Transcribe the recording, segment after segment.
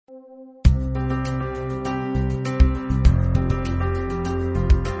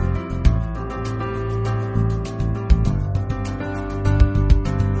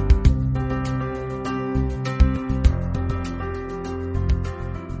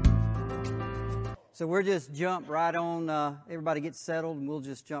So we'll just jump right on, everybody get settled, and we'll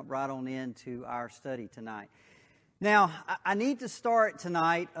just jump right on into our study tonight. Now, I need to start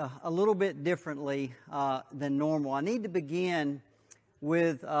tonight a little bit differently than normal. I need to begin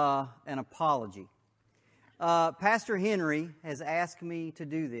with an apology. Pastor Henry has asked me to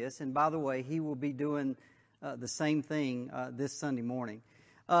do this, and by the way, he will be doing the same thing this Sunday morning.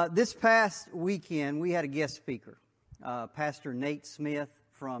 This past weekend, we had a guest speaker. Pastor Nate Smith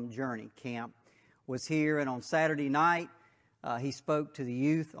from Journey Camp was here, and on Saturday night, he spoke to the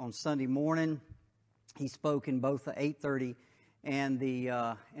youth. On Sunday morning, he spoke in both the 8:30 and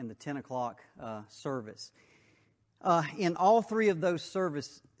the 10 o'clock service. In all three of those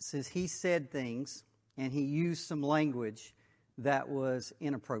services, he said things, and he used some language that was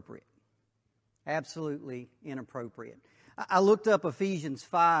inappropriate. Absolutely inappropriate. I looked up Ephesians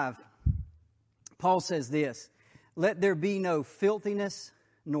 5. Paul says this, "Let there be no filthiness,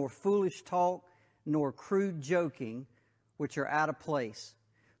 nor foolish talk, nor crude joking, which are out of place.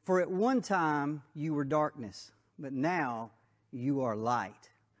 For at one time you were darkness, but now you are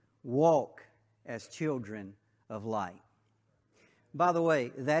light. Walk as children of light." By the way,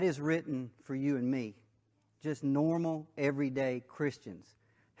 that is written for you and me, just normal, everyday Christians.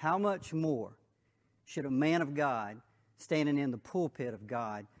 How much more should a man of God standing in the pulpit of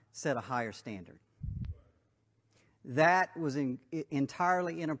God set a higher standard? That was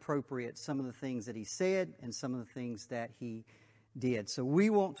entirely inappropriate, some of the things that he said and some of the things that he did. So we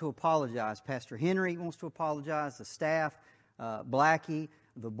want to apologize. Pastor Henry wants to apologize, the staff, Blackie,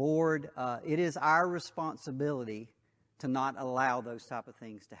 the board. It is our responsibility to not allow those type of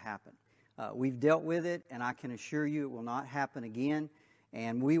things to happen. We've dealt with it, and I can assure you it will not happen again,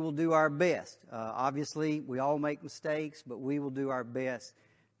 and we will do our best. Obviously, we all make mistakes, but we will do our best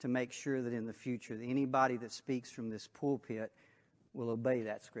to make sure that in the future, that anybody that speaks from this pulpit will obey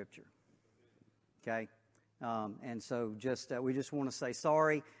that scripture. Okay? And so we just want to say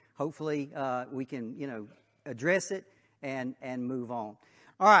sorry. Hopefully, we can, address it and move on.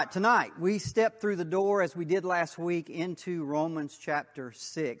 All right, tonight we step through the door, as we did last week, into Romans chapter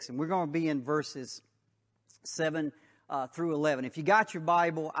 6. And we're going to be in verses 7 through 11. If you got your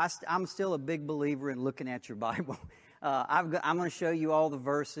Bible, I'm still a big believer in looking at your Bible. I'm going to show you all the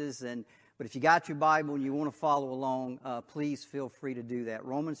verses, but if you got your Bible and you want to follow along, please feel free to do that.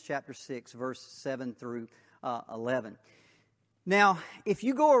 Romans chapter 6, verse 7 through 11. Now, if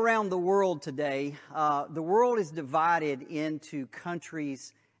you go around the world today, the world is divided into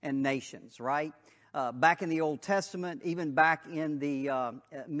countries and nations, right? Back in the Old Testament, even back in the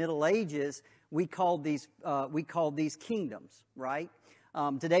Middle Ages, we called these kingdoms, right?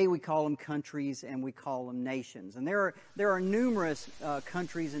 Today we call them countries and we call them nations. And there are numerous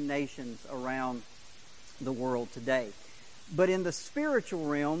countries and nations around the world today. But in the spiritual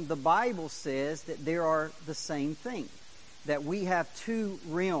realm, the Bible says that there are the same thing. That we have two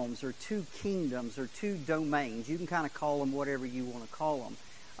realms or two kingdoms or two domains. You can kind of call them whatever you want to call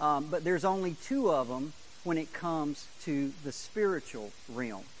them. But there's only two of them when it comes to the spiritual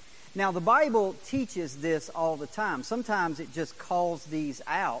realm. Now, the Bible teaches this all the time. Sometimes it just calls these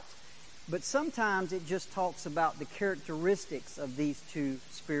out, but sometimes it just talks about the characteristics of these two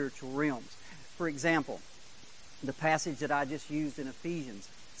spiritual realms. For example, the passage that I just used in Ephesians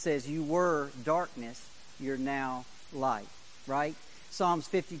says, "You were darkness, you're now light," right? Psalms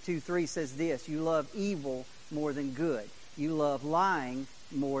 52:3 says this, "You love evil more than good. You love lying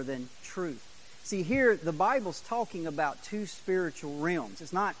more than truth." See, here the Bible's talking about two spiritual realms.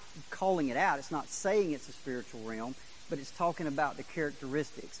 It's not calling it out. It's not saying it's a spiritual realm, but it's talking about the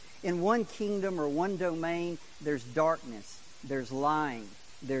characteristics. In one kingdom or one domain, there's darkness, there's lying,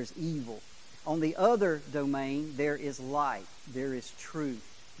 there's evil. On the other domain, there is light, there is truth,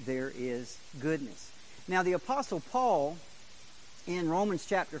 there is goodness. Now, the Apostle Paul, in Romans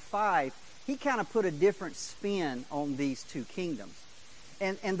chapter 5, he kind of put a different spin on these two kingdoms.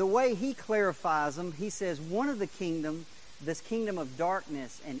 And the way he clarifies them, he says one of the kingdom, this kingdom of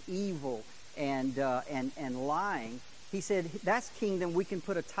darkness and evil and lying, he said that's kingdom, we can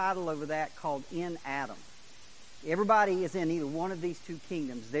put a title over that called in Adam. Everybody is in either one of these two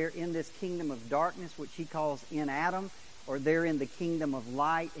kingdoms. They're in this kingdom of darkness, which he calls in Adam, or they're in the kingdom of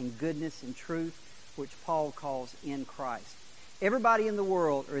light and goodness and truth, which Paul calls in Christ. Everybody in the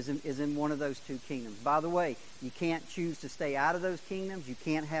world is in one of those two kingdoms. By the way, you can't choose to stay out of those kingdoms. You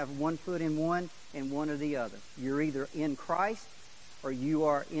can't have one foot in one and one or the other. You're either in Christ or you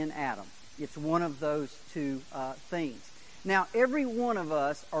are in Adam. It's one of those two things. Now, every one of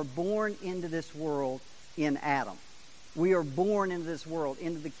us are born into this world in Adam. We are born into this world,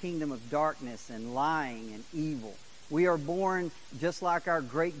 into the kingdom of darkness and lying and evil. We are born just like our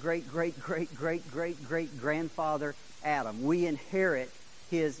great-great-great-great-great-great-great-grandfather Adam. We inherit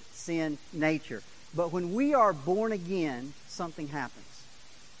his sin nature. But when we are born again, something happens.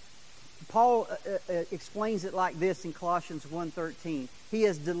 Paul explains it like this in Colossians 1:13. He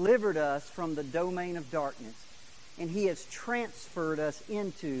has delivered us from the domain of darkness, and he has transferred us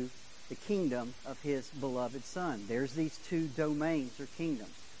into the kingdom of his beloved Son. There's these two domains or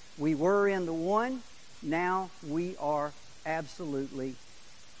kingdoms. We were in the one, now we are absolutely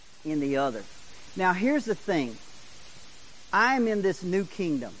in the other. Now here's the thing. I am in this new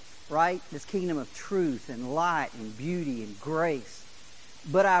kingdom, right? This kingdom of truth and light and beauty and grace.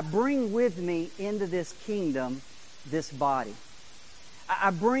 But I bring with me into this kingdom this body.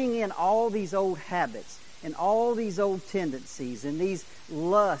 I bring in all these old habits and all these old tendencies and these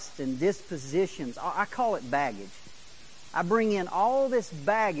lusts and dispositions. I call it baggage. I bring in all this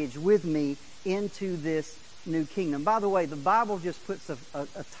baggage with me into this new kingdom. By the way, the Bible just puts a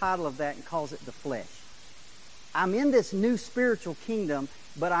title of that and calls it the flesh. I'm in this new spiritual kingdom,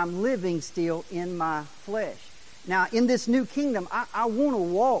 but I'm living still in my flesh. Now, in this new kingdom, I want to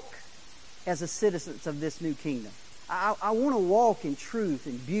walk as a citizen of this new kingdom. I want to walk in truth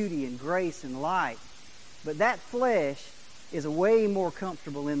and beauty and grace and light. But that flesh is way more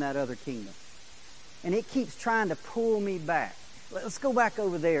comfortable in that other kingdom. And it keeps trying to pull me back. Let's go back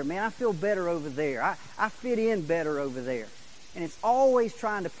over there. Man, I feel better over there. I fit in better over there. And it's always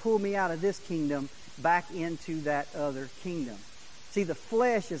trying to pull me out of this kingdom back into that other kingdom. See, the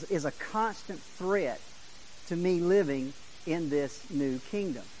flesh is a constant threat to me living in this new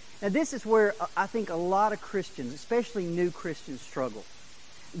kingdom. Now, this is where I think a lot of Christians, especially new Christians, struggle.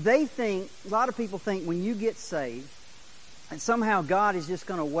 A lot of people think when you get saved, and somehow God is just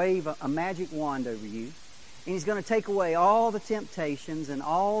going to wave a magic wand over you, and He's going to take away all the temptations and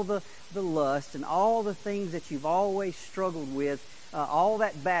all the lust and all the things that you've always struggled with, all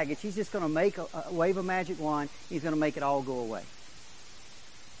that baggage. He's just going to wave a magic wand. He's going to make it all go away.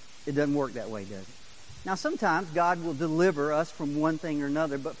 It doesn't work that way, does it? Now, sometimes God will deliver us from one thing or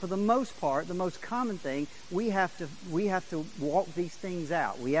another, but for the most part, the most common thing, we have to walk these things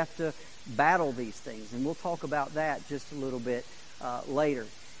out. We have to battle these things, and we'll talk about that just a little bit later.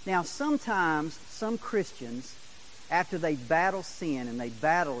 Now, sometimes some Christians, after they battle sin and they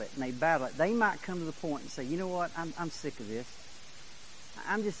battle it, they might come to the point and say, you know what, I'm sick of this.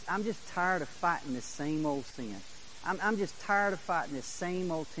 I'm just tired of fighting this same old sin. I'm just tired of fighting this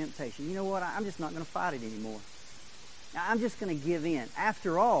same old temptation. You know what? I'm just not going to fight it anymore. I'm just going to give in.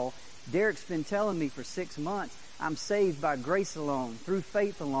 After all, Derek's been telling me for 6 months, I'm saved by grace alone, through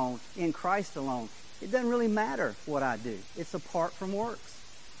faith alone, in Christ alone. It doesn't really matter what I do. It's apart from works.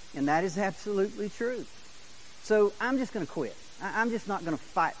 And that is absolutely true. So I'm just going to quit. I'm just not going to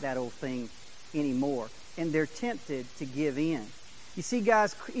fight that old thing anymore. And they're tempted to give in. You see,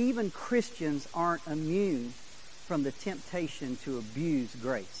 guys, even Christians aren't immune from the temptation to abuse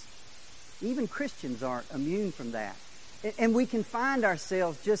grace. Even Christians aren't immune from that. And we can find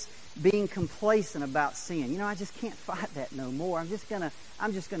ourselves just being complacent about sin. You know, I just can't fight that no more. I'm just gonna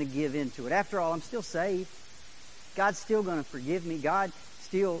give into it. After all, I'm still saved. God's still gonna forgive me. God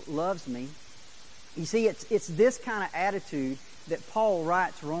still loves me. You see, it's this kind of attitude that Paul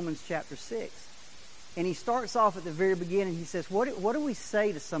writes Romans chapter 6. And he starts off at the very beginning. He says, what do we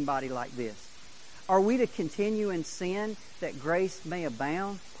say to somebody like this? Are we to continue in sin that grace may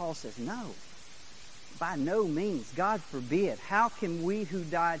abound? Paul says, no. By no means. God forbid. How can we who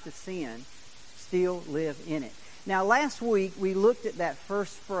died to sin still live in it? Now, last week we looked at that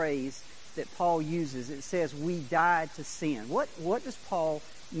first phrase that Paul uses. It says, we died to sin. What does Paul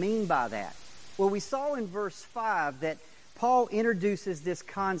mean by that? Well, we saw in verse 5 that Paul introduces this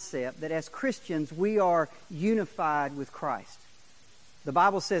concept that as Christians we are unified with Christ. The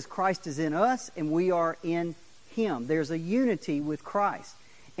Bible says Christ is in us and we are in Him. There's a unity with Christ.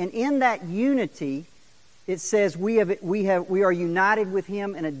 And in that unity, it says we are united with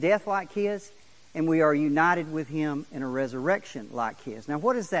Him in a death like His, and we are united with Him in a resurrection like His. Now,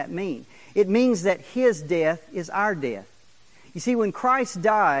 what does that mean? It means that His death is our death. You see, when Christ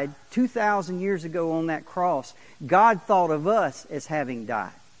died 2,000 years ago on that cross, God thought of us as having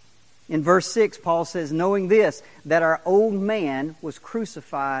died. In verse 6, Paul says, knowing this, that our old man was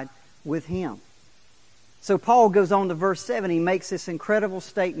crucified with Him. So Paul goes on to verse 7. He makes this incredible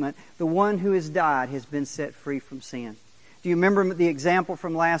statement, the one who has died has been set free from sin. Do you remember the example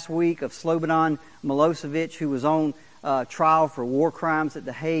from last week of Slobodan Milosevic, who was on trial for war crimes at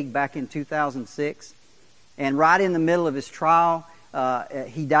The Hague back in 2006? And right in the middle of his trial,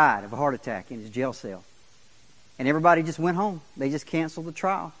 he died of a heart attack in his jail cell. And everybody just went home. They just canceled the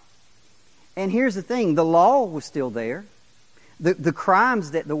trial. And here's the thing, the law was still there. The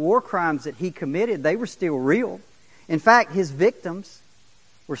war crimes that he committed, they were still real. In fact,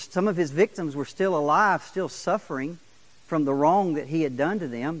 some of his victims were still alive, still suffering from the wrong that he had done to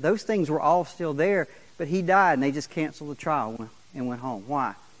them. Those things were all still there, but he died and they just canceled the trial and went home.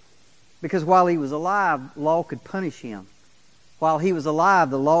 Why? Because while he was alive, law could punish him. While he was alive,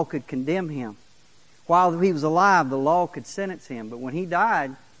 the law could condemn him. While he was alive, the law could sentence him. But when he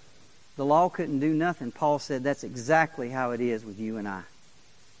died, the law couldn't do nothing. Paul said that's exactly how it is with you and I.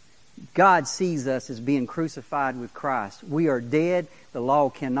 God sees us as being crucified with Christ. We are dead. The law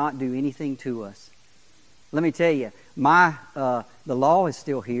cannot do anything to us. Let me tell you, the law is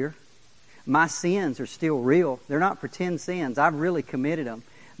still here. My sins are still real. They're not pretend sins. I've really committed them.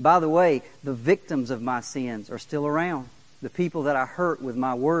 By the way, the victims of my sins are still around. The people that I hurt with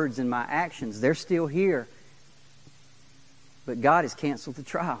my words and my actions, they're still here. But God has canceled the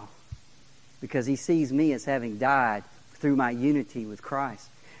trial because He sees me as having died through my unity with Christ.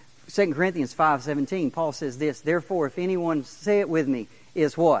 2 Corinthians 5:17, Paul says this, therefore, if anyone, say it with me,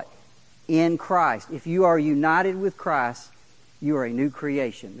 is what? In Christ. If you are united with Christ, you are a new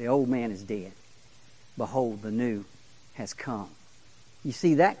creation. The old man is dead. Behold, the new has come. You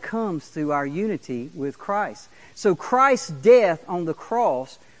see, that comes through our unity with Christ. So Christ's death on the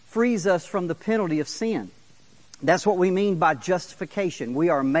cross frees us from the penalty of sin. That's what we mean by justification. We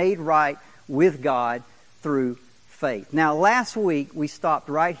are made right with God through faith. Now, last week we stopped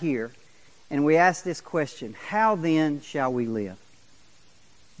right here and we asked this question, how then shall we live?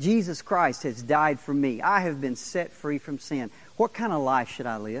 Jesus Christ has died for me. I have been set free from sin. What kind of life should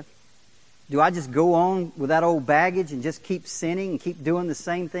I live? Do I just go on with that old baggage and just keep sinning and keep doing the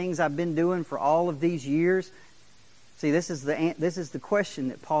same things I've been doing for all of these years? See, this is the question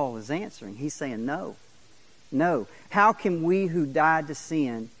that Paul is answering. He's saying no. No. How can we who died to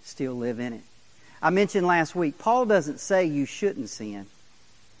sin still live in it? I mentioned last week, Paul doesn't say you shouldn't sin.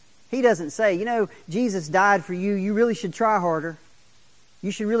 He doesn't say, Jesus died for you. You really should try harder.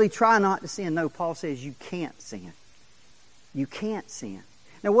 You should really try not to sin. No, Paul says you can't sin. You can't sin.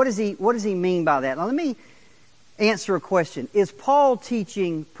 Now, what does he mean by that? Now, let me answer a question. Is Paul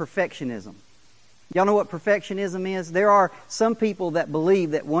teaching perfectionism? Y'all know what perfectionism is? There are some people that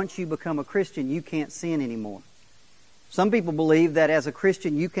believe that once you become a Christian, you can't sin anymore. Some people believe that as a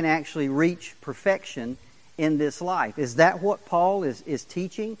Christian, you can actually reach perfection in this life. Is that what Paul is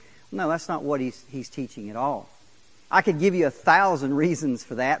teaching? No, that's not what he's teaching at all. I could give you 1,000 reasons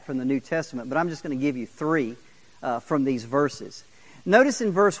for that from the New Testament, but I'm just going to give you 3 from these verses. Notice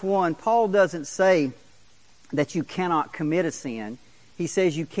in verse 1, Paul doesn't say that you cannot commit a sin. He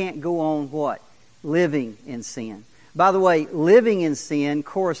says you can't go on what? Living in sin. By the way, living in sin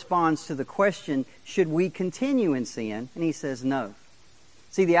corresponds to the question, should we continue in sin? And he says no.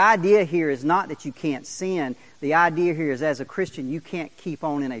 See, the idea here is not that you can't sin. The idea here is as a Christian, you can't keep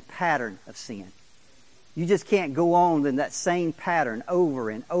on in a pattern of sin. You just can't go on in that same pattern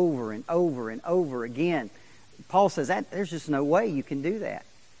over and over and over and over again. Paul says that there's just no way you can do that.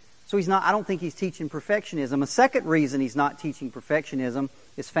 So I don't think he's teaching perfectionism. A second reason he's not teaching perfectionism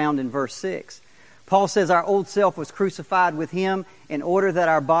is found in verse 6. Paul says our old self was crucified with him in order that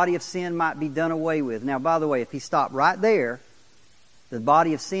our body of sin might be done away with. Now, by the way, if he stopped right there, the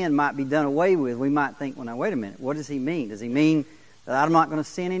body of sin might be done away with, we might think, well, now, wait a minute. What does he mean? Does he mean that I'm not going to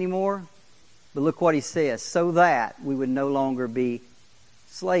sin anymore? But look what he says, so that we would no longer be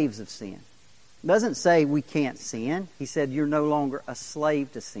slaves of sin. It doesn't say we can't sin. He said you're no longer a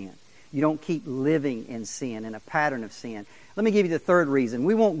slave to sin. You don't keep living in sin, in a pattern of sin. Let me give you the third reason.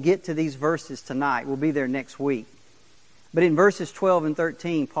 We won't get to these verses tonight. We'll be there next week. But in verses 12 and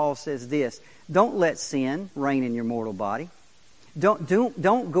 13, Paul says this, don't let sin reign in your mortal body.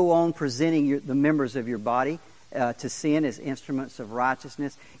 Don't go on presenting the members of your body to sin as instruments of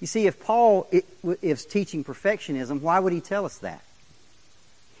righteousness. You see, if Paul is teaching perfectionism, why would he tell us that?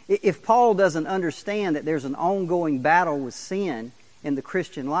 If Paul doesn't understand that there's an ongoing battle with sin in the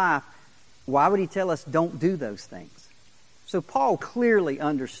Christian life, why would he tell us don't do those things? So Paul clearly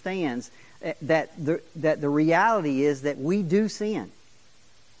understands that the reality is that we do sin.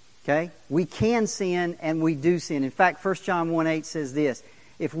 Okay? We can sin and we do sin. In fact, 1 John 1:8 says this,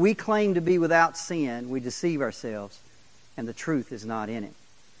 if we claim to be without sin, we deceive ourselves and the truth is not in it.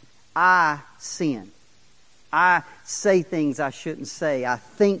 I sin. I say things I shouldn't say. I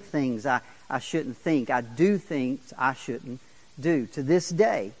think things I shouldn't think. I do things I shouldn't do. To this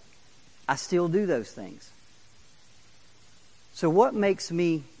day, I still do those things. So what makes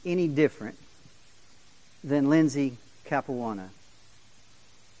me any different than Lindsay Capuano?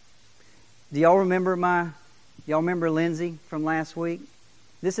 Do y'all remember Lindsay from last week?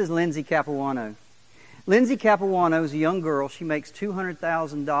 This is Lindsay Capuano. Lindsay Capuano is a young girl. She makes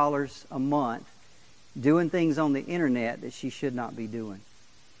 $200,000 a month doing things on the internet that she should not be doing.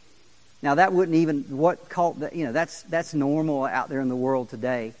 Now that wouldn't even, what caught, that's normal out there in the world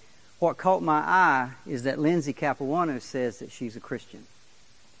today. What caught my eye is that Lindsay Capuano says that she's a Christian.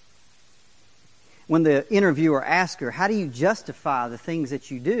 When the interviewer asked her, how do you justify the things that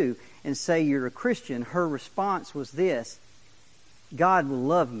you do and say you're a Christian? Her response was this: God will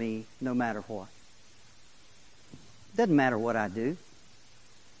love me no matter what. Doesn't matter what I do.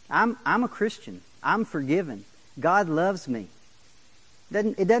 I'm a Christian. I'm forgiven. God loves me.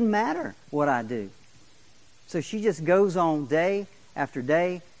 It doesn't matter what I do. So she just goes on day after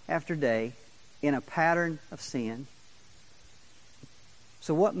day after day in a pattern of sin.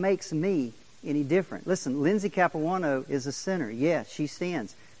 So what makes me any different? Listen, Lindsay Capuano is a sinner. Yes, she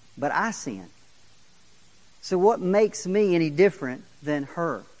sins. But I sin. So what makes me any different than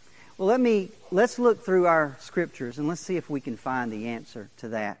her? Well, let's look through our scriptures and let's see if we can find the answer to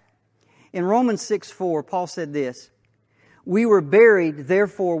that. In Romans 6:4, Paul said this: we were buried,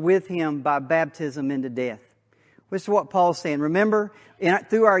 therefore, with Him by baptism into death. This is what Paul's saying. Remember,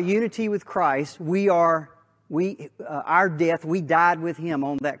 through our unity with Christ, our death, we died with Him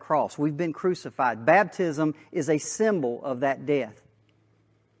on that cross. We've been crucified. Baptism is a symbol of that death.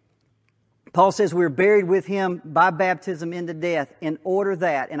 Paul says we're buried with Him by baptism into death in order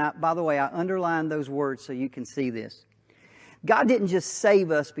that, and by the way, I underlined those words so you can see this. God didn't just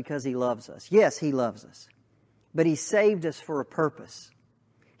save us because He loves us. Yes, He loves us. But He saved us for a purpose.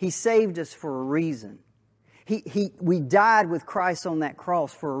 He saved us for a reason. We died with Christ on that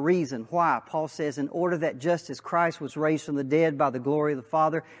cross for a reason. Why? Paul says, in order that just as Christ was raised from the dead by the glory of the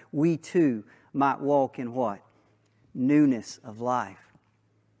Father, we too might walk in what? Newness of life.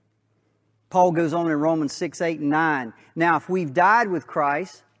 Paul goes on in Romans 6, 8, and 9. Now, if we've died with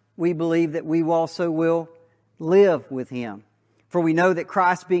Christ, we believe that we also will live with Him. For we know that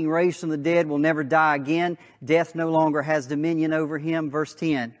Christ, being raised from the dead, will never die again. Death no longer has dominion over Him. Verse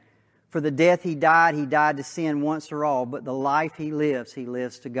 10. For the death He died to sin once for all. But the life He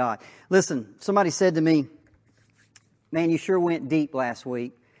lives to God. Listen, somebody said to me, man, you sure went deep last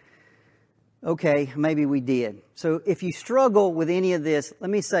week. Okay, maybe we did. So if you struggle with any of this, let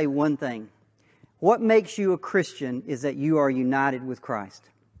me say one thing. What makes you a Christian is that you are united with Christ.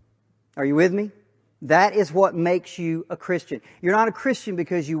 Are you with me? That is what makes you a Christian. You're not a Christian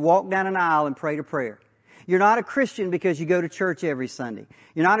because you walk down an aisle and pray a prayer. You're not a Christian because you go to church every Sunday.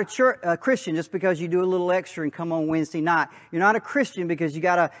 You're not a Christian just because you do a little extra and come on Wednesday night. You're not a Christian because you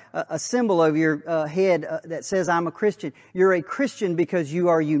got a symbol over your head that says, I'm a Christian. You're a Christian because you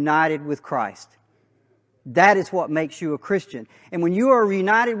are united with Christ. That is what makes you a Christian. And when you are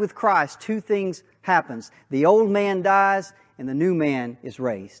united with Christ, two things happens. The old man dies and the new man is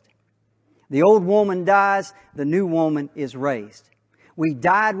raised. The old woman dies, the new woman is raised. We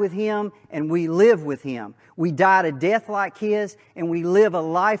died with Him and we live with Him. We died a death like His and we live a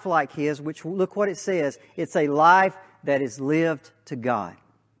life like His, which look what it says. It's a life that is lived to God.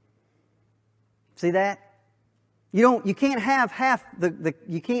 See that? You can't have half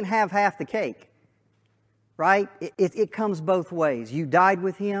the cake. Right? It comes both ways. You died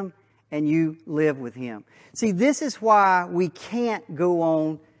with Him and you live with Him. See, this is why we can't go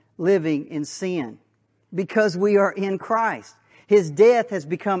on living in sin. Because we are in Christ. His death has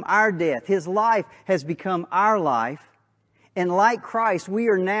become our death. His life has become our life. And like Christ, we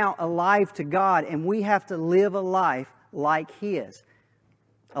are now alive to God, and we have to live a life like His.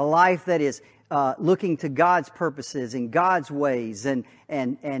 A life that is looking to God's purposes and God's ways and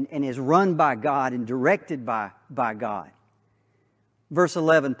is run by God and directed by God. Verse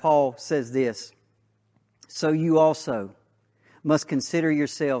 11, Paul says this: so you also must consider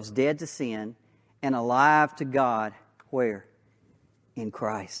yourselves dead to sin and alive to God. Where? In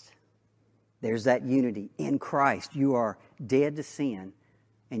Christ. There's that unity. In Christ, you are dead to sin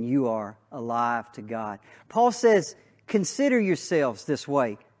and you are alive to God. Paul says, consider yourselves this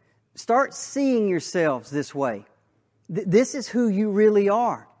way. Start seeing yourselves this way. This is who you really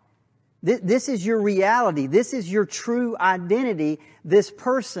are. This is your reality. This is your true identity, this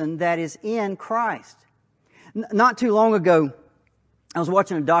person that is in Christ. Not too long ago, I was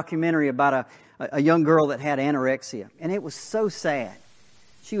watching a documentary about a young girl that had anorexia, and it was so sad.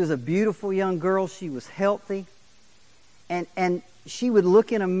 She was a beautiful young girl. She was healthy, and she would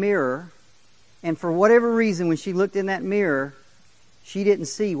look in a mirror, and for whatever reason, when she looked in that mirror, she didn't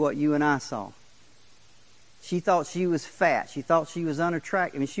see what you and I saw. She thought she was fat. She thought she was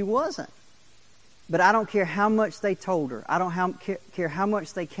unattractive. I mean, she wasn't. But I don't care how much they told her. I don't care how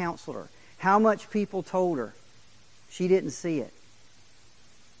much they counseled her. How much people told her. She didn't see it.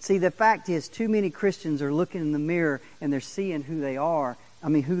 See, the fact is, too many Christians are looking in the mirror and they're seeing who they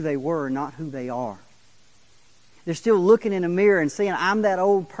were, not who they are. They're still looking in a mirror and saying, I'm that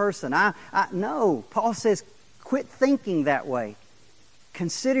old person. No, Paul says, quit thinking that way.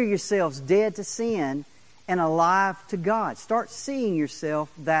 Consider yourselves dead to sin and alive to God. Start seeing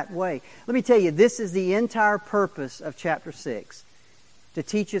yourself that way. Let me tell you, this is the entire purpose of chapter 6. To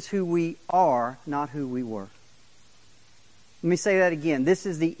teach us who we are, not who we were. Let me say that again. This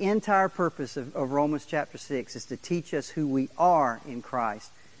is the entire purpose of Romans chapter 6, is to teach us who we are in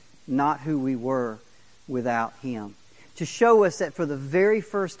Christ, not who we were without Him. To show us that for the very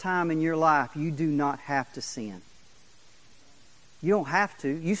first time in your life, you do not have to sin. You don't have to.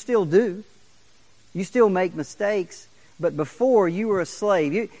 You still do. You still make mistakes. But before, you were a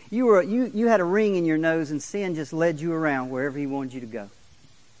slave. You had a ring in your nose, and sin just led you around wherever He wanted you to go.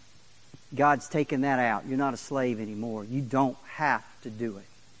 God's taken that out. You're not a slave anymore. You don't have to do it.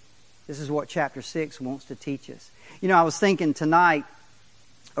 This is what chapter 6 wants to teach us. You know, I was thinking tonight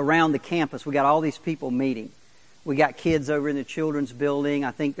around the campus, we got all these people meeting. We got kids over in the children's building.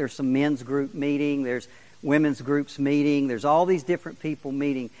 I think there's some men's group meeting. There's women's groups meeting. There's all these different people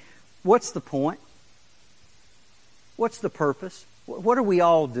meeting. What's the point? What's the purpose? What are we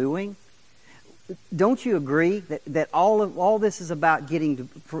all doing? Don't you agree that all this is about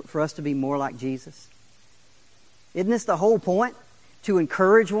for us to be more like Jesus? Isn't this the whole point? To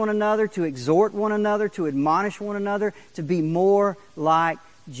encourage one another, to exhort one another, to admonish one another, to be more like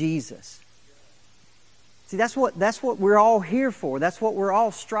Jesus. See, that's what we're all here for. That's what we're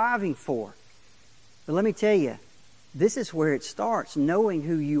all striving for. But let me tell you, this is where it starts, knowing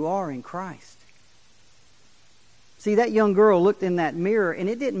who you are in Christ. See, that young girl looked in that mirror, and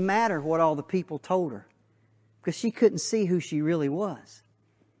it didn't matter what all the people told her, because she couldn't see who she really was.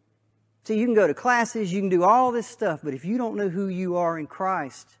 See, you can go to classes, you can do all this stuff, but if you don't know who you are in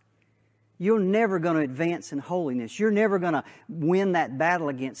Christ, you're never going to advance in holiness. You're never going to win that battle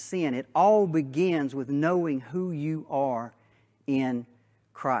against sin. It all begins with knowing who you are in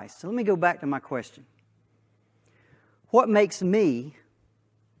Christ. So let me go back to my question. What makes me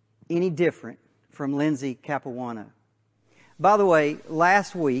any different from Lindsay Capuano? By the way,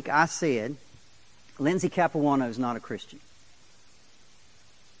 last week I said Lindsay Capuano is not a Christian.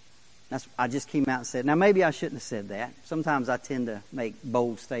 I just came out and said, now maybe I shouldn't have said that. Sometimes I tend to make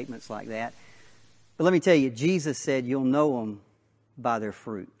bold statements like that. But let me tell you, Jesus said you'll know them by their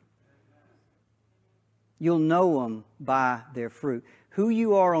fruit. You'll know them by their fruit. Who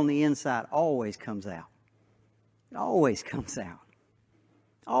you are on the inside always comes out. It always comes out.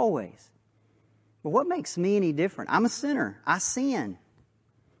 Always. But what makes me any different? I'm a sinner. I sin.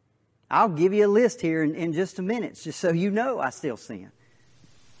 I'll give you a list here in just a minute, just so you know I still sin.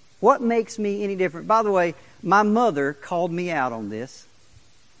 What makes me any different? By the way, my mother called me out on this.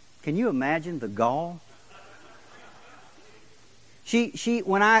 Can you imagine the gall?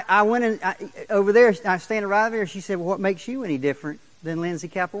 When I went in, over there, I was standing right there, she said, well, what makes you any different than Lindsay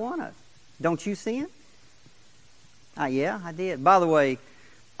Capuano? Don't you sin? Yeah, I did. By the way,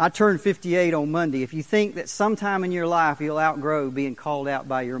 I turned 58 on Monday. If you think that sometime in your life you'll outgrow being called out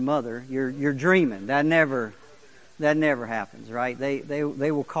by your mother, you're dreaming. That never happens, right? They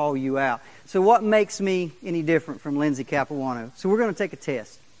will call you out. So what makes me any different from Lindsay Capuano? So we're going to take a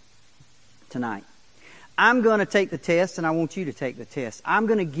test tonight. I'm going to take the test, and I want you to take the test. I'm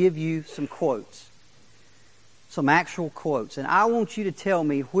going to give you some quotes, some actual quotes, and I want you to tell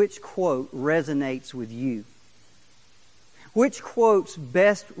me which quote resonates with you. Which quotes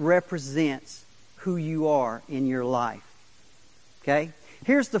best represents who you are in your life? Okay?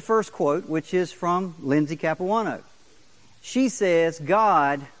 Here's the first quote, which is from Lindsay Capuano. She says,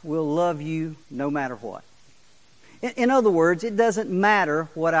 God will love you no matter what. In other words, it doesn't matter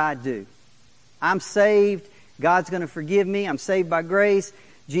what I do. I'm saved. God's going to forgive me. I'm saved by grace.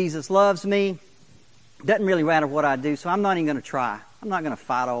 Jesus loves me. It doesn't really matter what I do, so I'm not even going to try. I'm not going to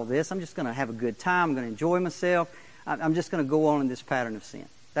fight all this. I'm just going to have a good time. I'm going to enjoy myself. I'm just going to go on in this pattern of sin.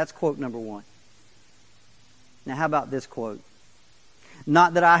 That's quote number one. Now, how about this quote?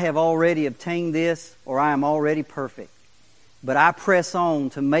 Not that I have already obtained this or I am already perfect, but I press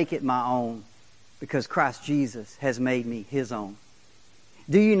on to make it my own because Christ Jesus has made me His own.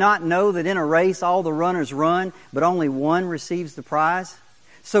 Do you not know that in a race all the runners run, but only one receives the prize?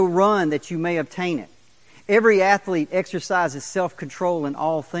 So run that you may obtain it. Every athlete exercises self-control in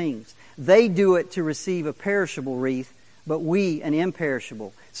all things. They do it to receive a perishable wreath, but we an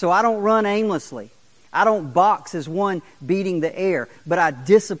imperishable. So I don't run aimlessly. I don't box as one beating the air, but I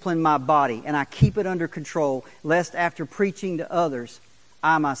discipline my body and I keep it under control, lest after preaching to others,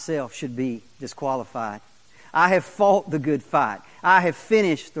 I myself should be disqualified. I have fought the good fight. I have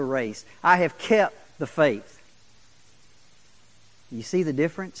finished the race. I have kept the faith. You see the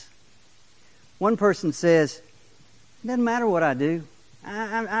difference? One person says, it doesn't matter what I do.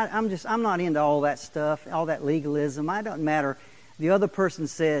 I'm not into all that stuff, all that legalism. It doesn't matter. The other person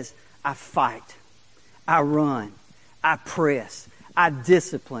says, I fight. I run. I press. I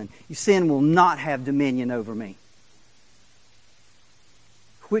discipline. Sin will not have dominion over me.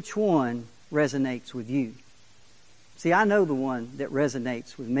 Which one resonates with you? See, I know the one that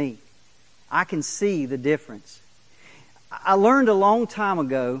resonates with me. I can see the difference. I learned a long time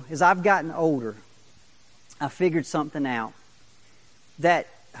ago, as I've gotten older, I figured something out. That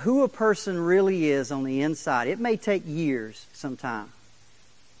who a person really is on the inside, it may take years sometime,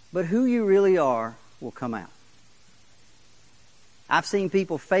 but who you really are will come out. I've seen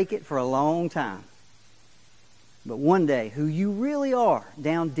people fake it for a long time. But one day, who you really are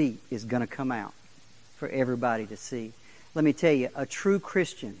down deep is going to come out for everybody to see. Let me tell you, a true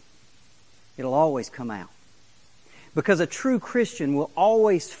Christian, it'll always come out. Because a true Christian will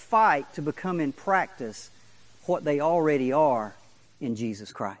always fight to become in practice what they already are in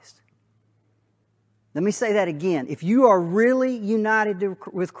Jesus Christ. Let me say that again. If you are really united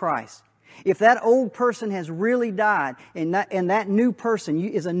with Christ, if that old person has really died and that new person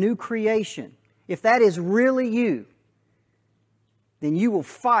is a new creation, if that is really you, then you will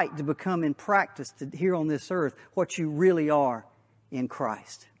fight to become in practice here on this earth what you really are in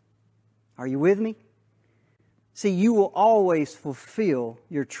Christ. Are you with me? See, you will always fulfill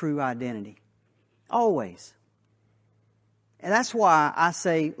your true identity. Always. And that's why I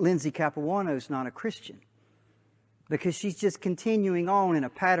say Lindsay Capuano is not a Christian. Because she's just continuing on in a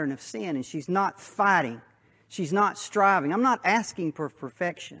pattern of sin and she's not fighting. She's not striving. I'm not asking for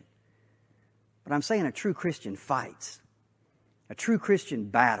perfection. But I'm saying a true Christian fights. A true Christian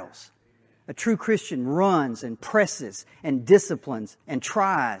battles. A true Christian runs and presses and disciplines and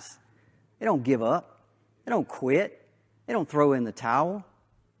tries. They don't give up. They don't quit. They don't throw in the towel.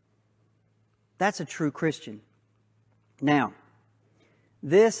 That's a true Christian. Now,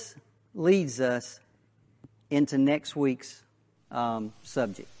 this leads us into next week's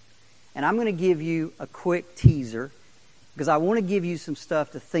subject. And I'm going to give you a quick teaser because I want to give you some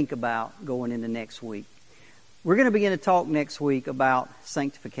stuff to think about going into next week. We're going to begin to talk next week about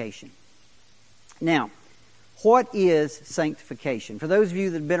sanctification. Now, what is sanctification? For those of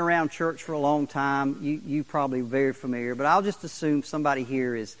you that have been around church for a long time, you probably very familiar, but I'll just assume somebody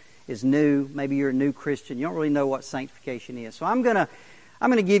here is new. Maybe you're a new Christian. You don't really know what sanctification is. So I'm going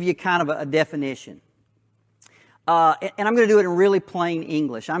to give you kind of a definition. And I'm going to do it in really plain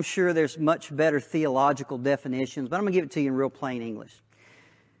English. I'm sure there's much better theological definitions, but I'm going to give it to you in real plain English.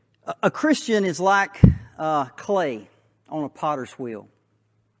 A Christian is like clay on a potter's wheel.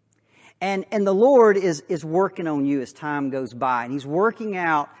 And the Lord is working on you as time goes by. And He's working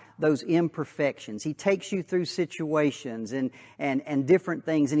out those imperfections. He takes you through situations and different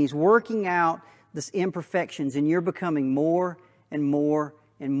things. And He's working out these imperfections. And you're becoming more and more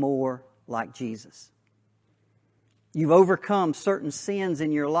and more like Jesus. You've overcome certain sins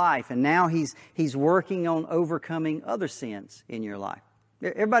in your life. And now He's working on overcoming other sins in your life.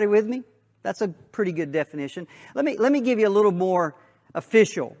 Everybody with me? That's a pretty good definition. Let me give you a little more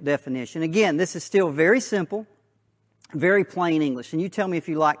official definition. Again, this is still very simple, very plain English. And you tell me if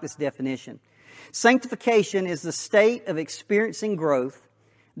you like this definition. Sanctification is the state of experiencing growth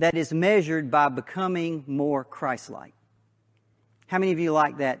that is measured by becoming more Christ-like. How many of you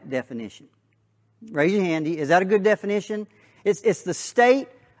like that definition? Raise your hand. Is that a good definition? It's the state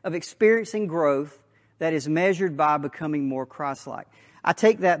of experiencing growth that is measured by becoming more Christ-like. I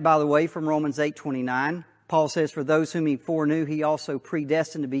take that, by the way, from Romans 8:29. Paul says, for those whom He foreknew, He also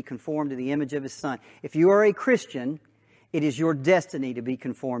predestined to be conformed to the image of His Son. If you are a Christian, it is your destiny to be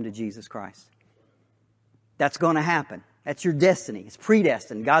conformed to Jesus Christ. That's going to happen. That's your destiny. It's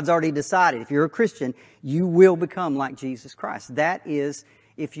predestined. God's already decided. If you're a Christian, you will become like Jesus Christ. That is,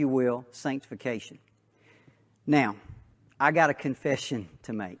 if you will, sanctification. Now, I got a confession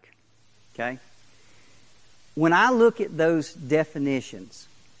to make. Okay? When I look at those definitions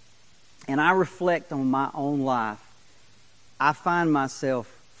and I reflect on my own life, I find myself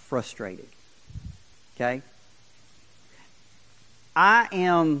frustrated. Okay? I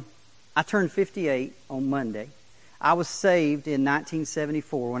turned 58 on Monday. I was saved in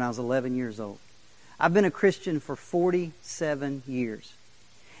 1974 when I was 11 years old. I've been a Christian for 47 years.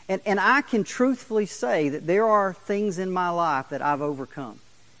 And I can truthfully say that there are things in my life that I've overcome.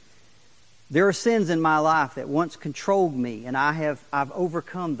 There are sins in my life that once controlled me, and I've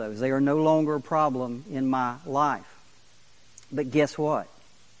overcome those. They are no longer a problem in my life. But guess what?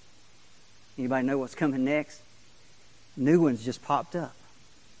 Anybody know what's coming next? New ones just popped up.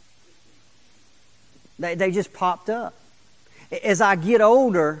 They just popped up. As I get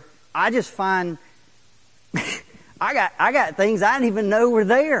older, I just find I got things I didn't even know were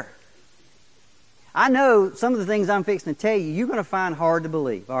there. I know some of the things I'm fixing to tell you, you're going to find hard to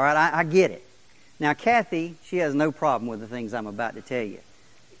believe. All right, I get it. Now, Kathy, she has no problem with the things I'm about to tell you.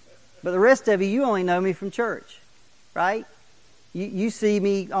 But the rest of you only know me from church, right? You see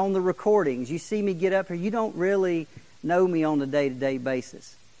me on the recordings. You see me get up here. You don't really know me on a day-to-day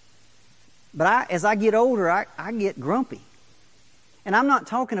basis. But as I get older, I get grumpy. And I'm not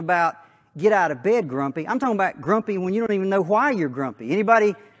talking about get out of bed grumpy. I'm talking about grumpy when you don't even know why you're grumpy.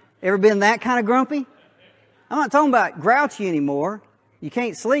 Anybody ever been that kind of grumpy? I'm not talking about grouchy anymore. You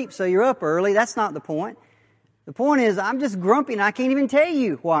can't sleep, so you're up early. That's not the point. The point is, I'm just grumpy, and I can't even tell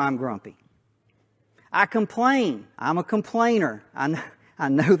you why I'm grumpy. I complain. I'm a complainer. I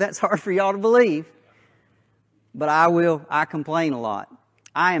know that's hard for y'all to believe, but I complain a lot.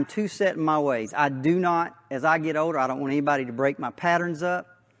 I am too set in my ways. I do not, as I get older, I don't want anybody to break my patterns up.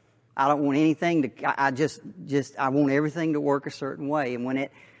 I don't want anything to, I want everything to work a certain way. And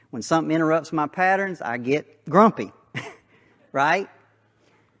when something interrupts my patterns, I get grumpy. Right?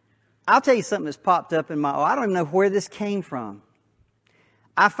 I'll tell you something that's popped up in I don't even know where this came from.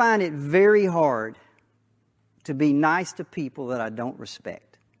 I find it very hard to be nice to people that I don't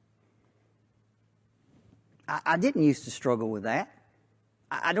respect. I didn't used to struggle with that.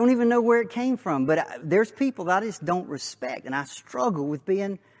 I don't even know where it came from, but there's people that I just don't respect, and I struggle with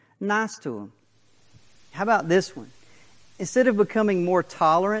being nice to them. How about this one? Instead of becoming more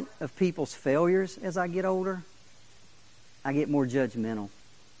tolerant of people's failures as I get older, I get more judgmental.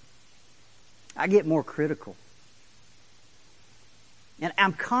 I get more critical. And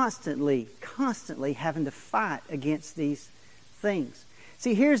I'm constantly having to fight against these things.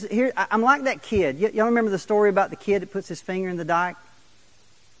 See, I'm like that kid. Y'all remember the story about the kid that puts his finger in the dike?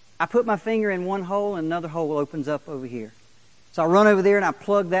 I put my finger in one hole and another hole opens up over here. So I run over there and I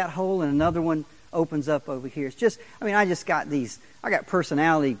plug that hole and another one opens up over here. It's just, I got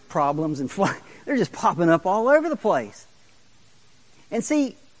personality problems and they're just popping up all over the place. And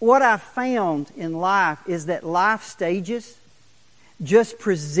see, what I've found in life is that life stages just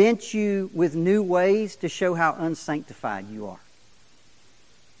present you with new ways to show how unsanctified you are.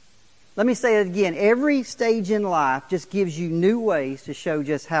 Let me say it again. Every stage in life just gives you new ways to show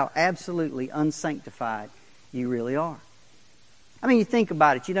just how absolutely unsanctified you really are. I mean, you think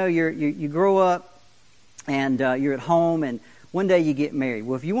about it. You know, you grow up and you're at home and one day you get married.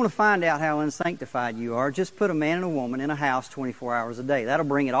 Well, if you want to find out how unsanctified you are, just put a man and a woman in a house 24 hours a day. That'll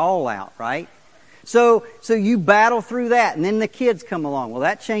bring it all out, right? So you battle through that, and then the kids come along. Well,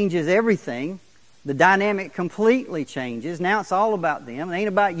 that changes everything. The dynamic completely changes. Now it's all about them. It ain't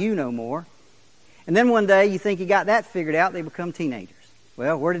about you no more. And then one day you think you got that figured out, they become teenagers.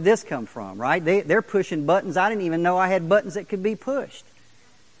 Well, where did this come from, right? They're pushing buttons. I didn't even know I had buttons that could be pushed.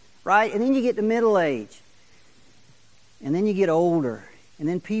 Right? And then you get to middle age. And then you get older. And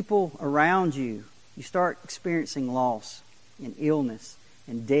then people around you, you start experiencing loss and illness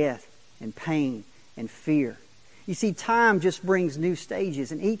and death and pain and fear. You see, time just brings new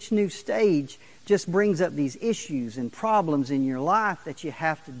stages, and each new stage just brings up these issues and problems in your life that you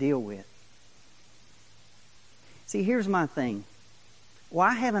have to deal with. See, here's my thing.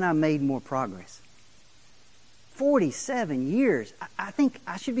 Why haven't I made more progress? 47 years. I think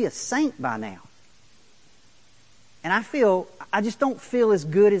I should be a saint by now. And I just don't feel as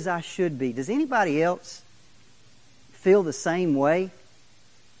good as I should be. Does anybody else feel the same way?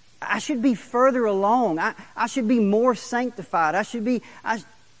 I should be further along. I should be more sanctified. I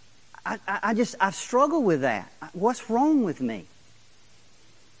struggle with that. What's wrong with me?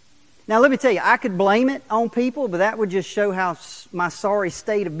 Now, let me tell you, I could blame it on people, but that would just show how my sorry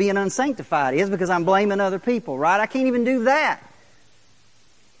state of being unsanctified is, because I'm blaming other people, right? I can't even do that.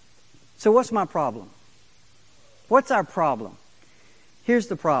 So what's my problem? What's our problem? Here's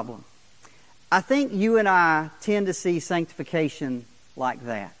the problem. I think you and I tend to see sanctification like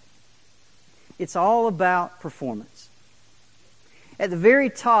that. It's all about performance. At the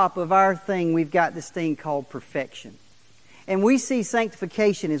very top of our thing, we've got this thing called perfection. And we see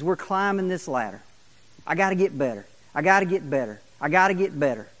sanctification as we're climbing this ladder. I got to get better. I got to get better. I got to get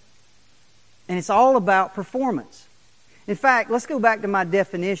better. And it's all about performance. In fact, let's go back to my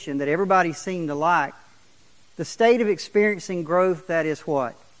definition that everybody seemed to like. The state of experiencing growth that is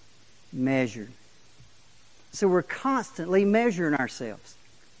what? Measured. So we're constantly measuring ourselves.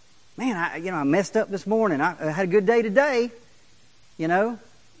 Man, I messed up this morning. I had a good day today. It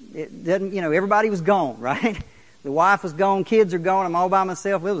doesn't. Everybody was gone, right? The wife was gone, kids are gone. I'm all by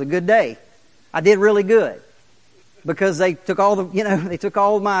myself. It was a good day. I did really good because they took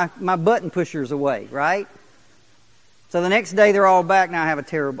all my button pushers away, right? So the next day they're all back. Now I have a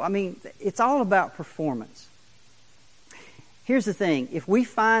terrible... it's all about performance. Here's the thing. If we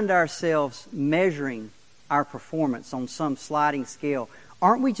find ourselves measuring our performance on some sliding scale,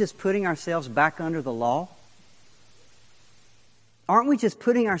 aren't we just putting ourselves back under the law? Aren't we just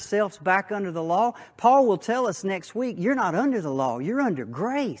putting ourselves back under the law? Paul will tell us next week, you're not under the law, you're under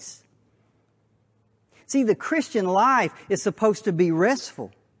grace. See, the Christian life is supposed to be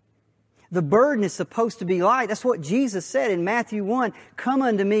restful. The burden is supposed to be light. That's what Jesus said in Matthew 1. Come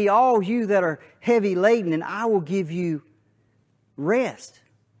unto me, all you that are heavy laden, and I will give you rest.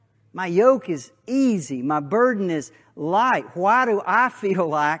 My yoke is easy. My burden is light. Why do I feel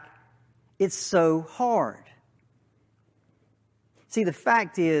like it's so hard? See, the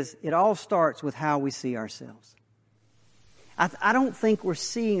fact is, it all starts with how we see ourselves. I don't think we're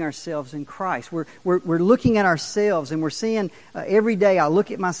seeing ourselves in Christ. We're looking at ourselves and we're seeing every day I look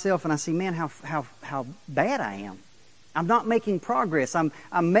at myself and I see, man, how bad I am. I'm not making progress. How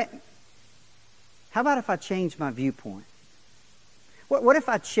about if I change my viewpoint? What if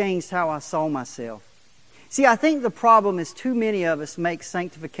I changed how I saw myself? See, I think the problem is too many of us make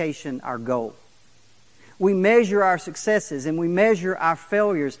sanctification our goal. We measure our successes and we measure our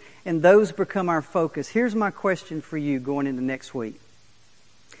failures, and those become our focus. Here's my question for you going into next week.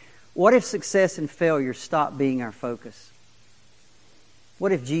 What if success and failure stopped being our focus?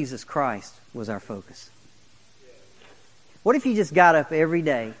 What if Jesus Christ was our focus? What if you just got up every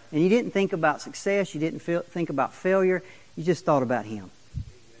day and you didn't think about success, you didn't think about failure, you just thought about Him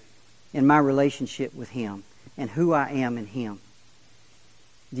and my relationship with Him and who I am in Him?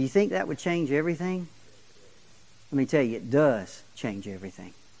 Do you think that would change everything? Let me tell you, it does change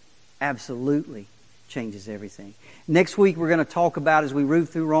everything. Absolutely changes everything. Next week we're going to talk about, as we move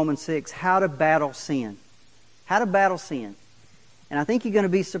through Romans 6, how to battle sin. How to battle sin. And I think you're going to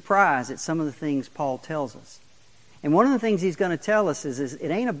be surprised at some of the things Paul tells us. And one of the things he's going to tell us is it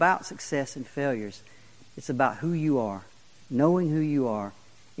ain't about success and failures. It's about who you are, knowing who you are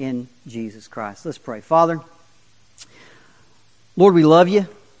in Jesus Christ. Let's pray. Father, Lord, we love you.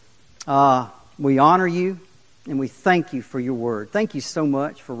 We honor you. And we thank you for your word. Thank you so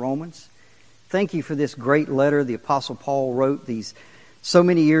much for Romans. Thank you for this great letter the Apostle Paul wrote so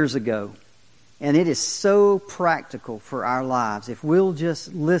many years ago. And it is so practical for our lives if we'll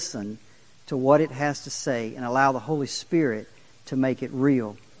just listen to what it has to say and allow the Holy Spirit to make it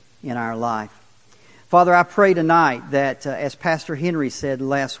real in our life. Father, I pray tonight that, as Pastor Henry said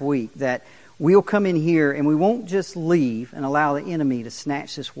last week, that we'll come in here and we won't just leave and allow the enemy to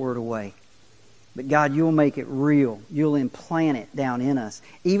snatch this word away. But God, you'll make it real. You'll implant it down in us.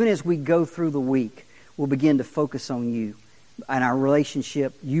 Even as we go through the week, we'll begin to focus on you and our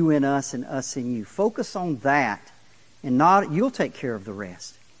relationship, you in us and us in you. Focus on that, and you'll take care of the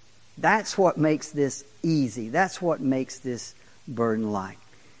rest. That's what makes this easy. That's what makes this burden light.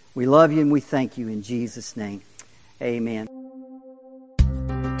 We love you and we thank you in Jesus' name. Amen.